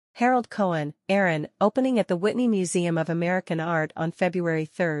Harold Cohen, Aaron, opening at the Whitney Museum of American Art on February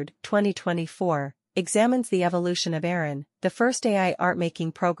 3, 2024, examines the evolution of Aaron, the first AI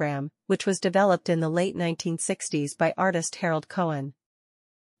art-making program, which was developed in the late 1960s by artist Harold Cohen.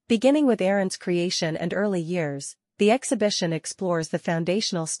 Beginning with Aaron's creation and early years, the exhibition explores the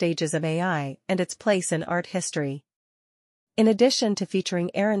foundational stages of AI and its place in art history. In addition to featuring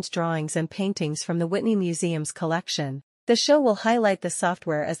Aaron's drawings and paintings from the Whitney Museum's collection, the show will highlight the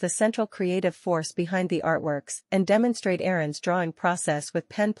software as the central creative force behind the artworks and demonstrate Aaron's drawing process with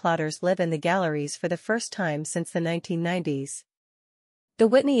pen plotters live in the galleries for the first time since the 1990s. The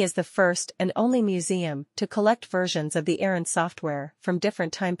Whitney is the first and only museum to collect versions of the Aaron software from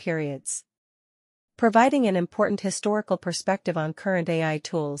different time periods. Providing an important historical perspective on current AI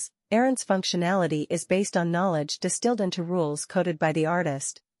tools, Aaron's functionality is based on knowledge distilled into rules coded by the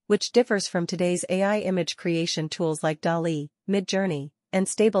artist, which differs from today's AI image creation tools like DALL-E, Midjourney, and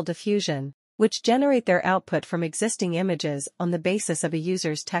Stable Diffusion, which generate their output from existing images on the basis of a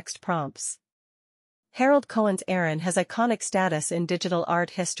user's text prompts. Harold Cohen's Aaron has iconic status in digital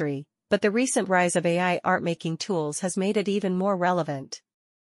art history, but the recent rise of AI art-making tools has made it even more relevant.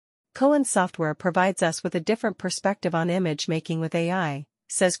 Cohen's software provides us with a different perspective on image making with AI,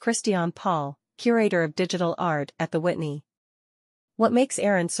 says Christian Paul, curator of digital art at the Whitney. What makes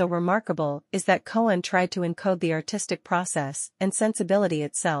Aaron so remarkable is that Cohen tried to encode the artistic process and sensibility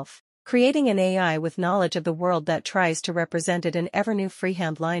itself, creating an AI with knowledge of the world that tries to represent it in ever-new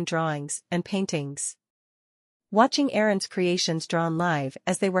freehand line drawings and paintings. Watching Aaron's creations drawn live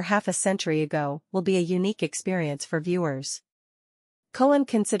as they were half a century ago will be a unique experience for viewers. Cohen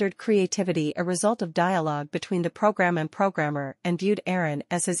considered creativity a result of dialogue between the program and programmer and viewed Aaron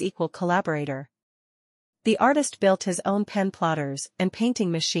as his equal collaborator. The artist built his own pen plotters and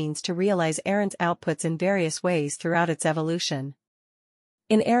painting machines to realize Aaron's outputs in various ways throughout its evolution.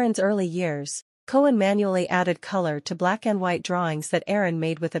 In Aaron's early years, Cohen manually added color to black and white drawings that Aaron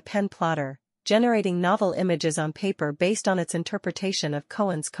made with a pen plotter, generating novel images on paper based on its interpretation of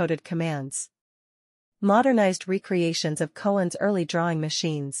Cohen's coded commands. Modernized recreations of Cohen's early drawing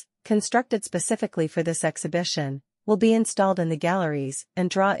machines, constructed specifically for this exhibition, will be installed in the galleries and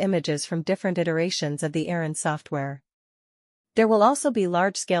draw images from different iterations of the Aaron software. There will also be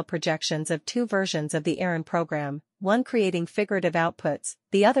large-scale projections of two versions of the Aaron program, one creating figurative outputs,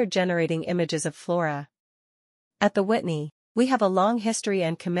 the other generating images of flora. At the Whitney, we have a long history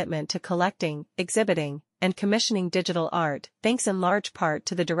and commitment to collecting, exhibiting, and commissioning digital art, thanks in large part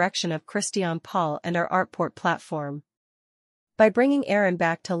to the direction of Christian Paul and our Artport platform. By bringing Aaron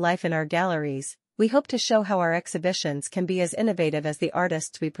back to life in our galleries, we hope to show how our exhibitions can be as innovative as the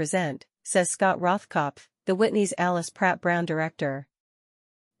artists we present, says Scott Rothkopf, the Whitney's Alice Pratt Brown director.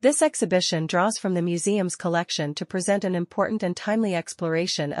 This exhibition draws from the museum's collection to present an important and timely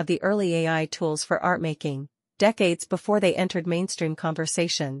exploration of the early AI tools for art making, decades before they entered mainstream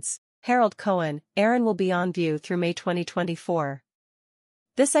conversations. Harold Cohen, Aaron will be on view through May 2024.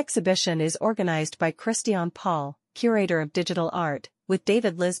 This exhibition is organized by Christian Paul, curator of digital art, with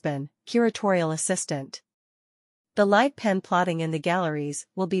David Lisbon, curatorial assistant. The live pen plotting in the galleries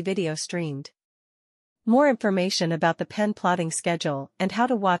will be video streamed. More information about the pen plotting schedule and how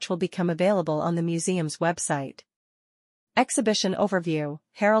to watch will become available on the museum's website. Exhibition overview: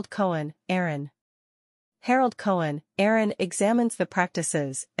 Harold Cohen, Aaron. Harold Cohen, Aaron examines the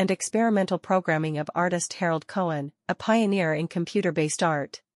practices and experimental programming of artist Harold Cohen, a pioneer in computer-based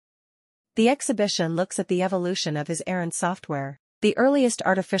art. The exhibition looks at the evolution of his Aaron software, the earliest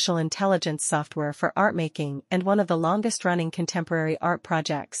artificial intelligence software for art making and one of the longest-running contemporary art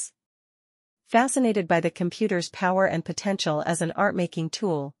projects. Fascinated by the computer's power and potential as an art-making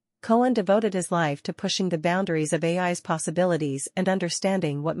tool, Cohen devoted his life to pushing the boundaries of AI's possibilities and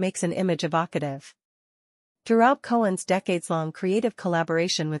understanding what makes an image evocative. Throughout Cohen's decades-long creative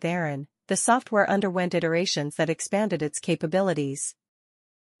collaboration with Aaron, the software underwent iterations that expanded its capabilities.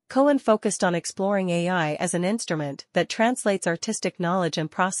 Cohen focused on exploring AI as an instrument that translates artistic knowledge and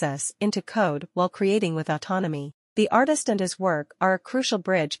process into code while creating with autonomy. The artist and his work are a crucial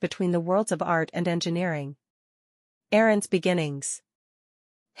bridge between the worlds of art and engineering. Aaron's beginnings.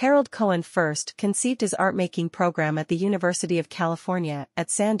 Harold Cohen first conceived his art-making program at the University of California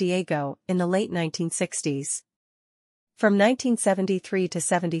at San Diego in the late 1960s. From 1973 to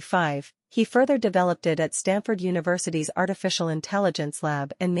 75, he further developed it at Stanford University's Artificial Intelligence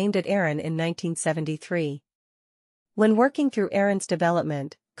Lab and named it Aaron in 1973. When working through Aaron's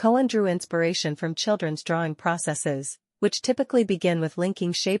development, Cohen drew inspiration from children's drawing processes, which typically begin with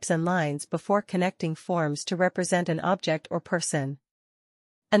linking shapes and lines before connecting forms to represent an object or person.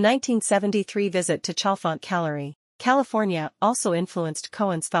 A 1973 visit to Chalfont Gallery, California also influenced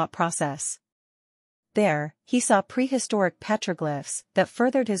Cohen's thought process. There, he saw prehistoric petroglyphs that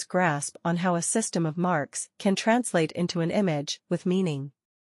furthered his grasp on how a system of marks can translate into an image with meaning.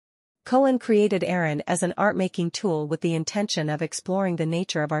 Cohen created Aaron as an art-making tool with the intention of exploring the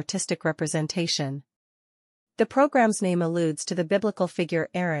nature of artistic representation. The program's name alludes to the biblical figure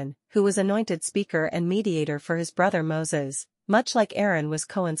Aaron, who was anointed speaker and mediator for his brother Moses, much like Aaron was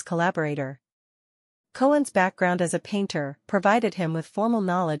Cohen's collaborator. Cohen's background as a painter provided him with formal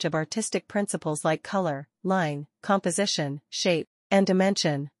knowledge of artistic principles like color, line, composition, shape, and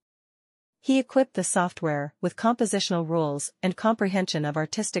dimension. He equipped the software with compositional rules and comprehension of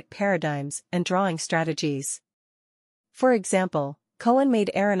artistic paradigms and drawing strategies. For example, Cohen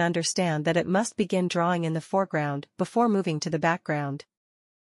made Aaron understand that it must begin drawing in the foreground before moving to the background.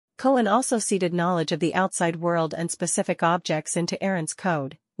 Cohen also seeded knowledge of the outside world and specific objects into Aaron's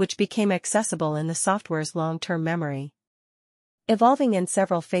code, which became accessible in the software's long-term memory. Evolving in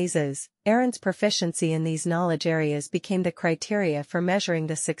several phases, Aaron's proficiency in these knowledge areas became the criteria for measuring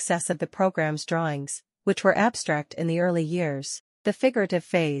the success of the program's drawings, which were abstract in the early years. The figurative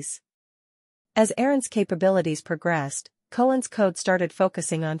phase. As Aaron's capabilities progressed, Cohen's code started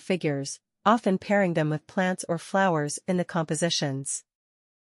focusing on figures, often pairing them with plants or flowers in the compositions.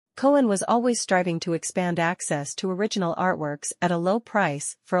 Cohen was always striving to expand access to original artworks at a low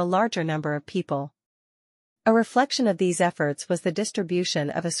price for a larger number of people. A reflection of these efforts was the distribution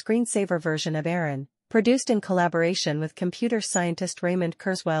of a screensaver version of Aaron, produced in collaboration with computer scientist Raymond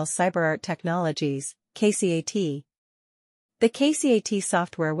Kurzweil's CyberArt Technologies, KCAT. The KCAT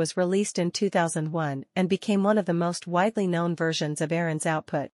software was released in 2001 and became one of the most widely known versions of Aaron's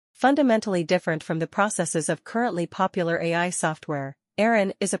output. Fundamentally different from the processes of currently popular AI software,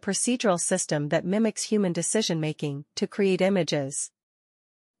 Aaron is a procedural system that mimics human decision-making to create images.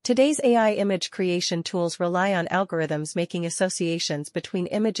 Today's AI image creation tools rely on algorithms making associations between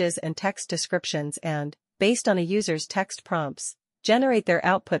images and text descriptions and, based on a user's text prompts, generate their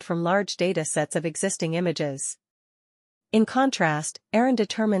output from large data sets of existing images. In contrast, Aaron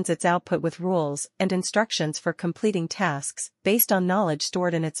determines its output with rules and instructions for completing tasks based on knowledge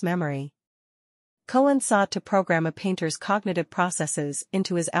stored in its memory. Cohen sought to program a painter's cognitive processes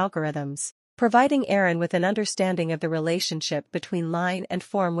into his algorithms, providing Aaron with an understanding of the relationship between line and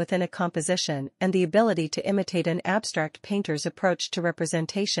form within a composition and the ability to imitate an abstract painter's approach to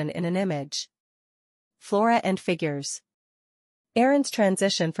representation in an image. Flora and figures. Aaron's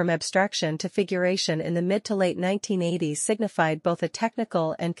transition from abstraction to figuration in the mid to late 1980s signified both a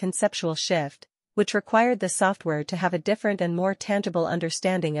technical and conceptual shift, which required the software to have a different and more tangible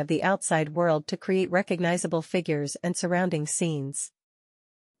understanding of the outside world to create recognizable figures and surrounding scenes.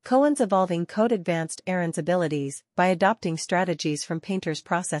 Cohen's evolving code advanced Aaron's abilities by adopting strategies from painters'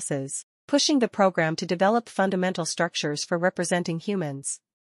 processes, pushing the program to develop fundamental structures for representing humans.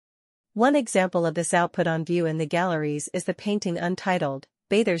 One example of this output on view in the galleries is the painting Untitled,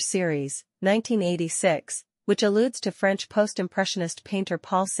 Bathers series, 1986, which alludes to French post-impressionist painter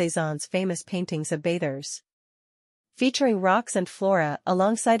Paul Cézanne's famous paintings of bathers. Featuring rocks and flora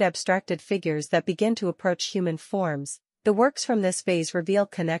alongside abstracted figures that begin to approach human forms, the works from this phase reveal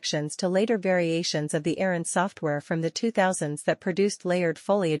connections to later variations of the Aaron software from the 2000s that produced layered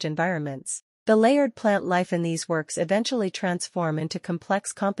foliage environments. The layered plant life in these works eventually transform into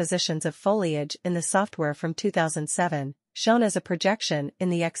complex compositions of foliage in the software from 2007, shown as a projection in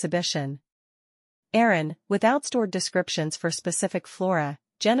the exhibition. Aaron, without stored descriptions for specific flora,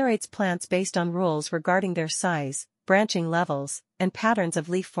 generates plants based on rules regarding their size, branching levels, and patterns of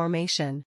leaf formation.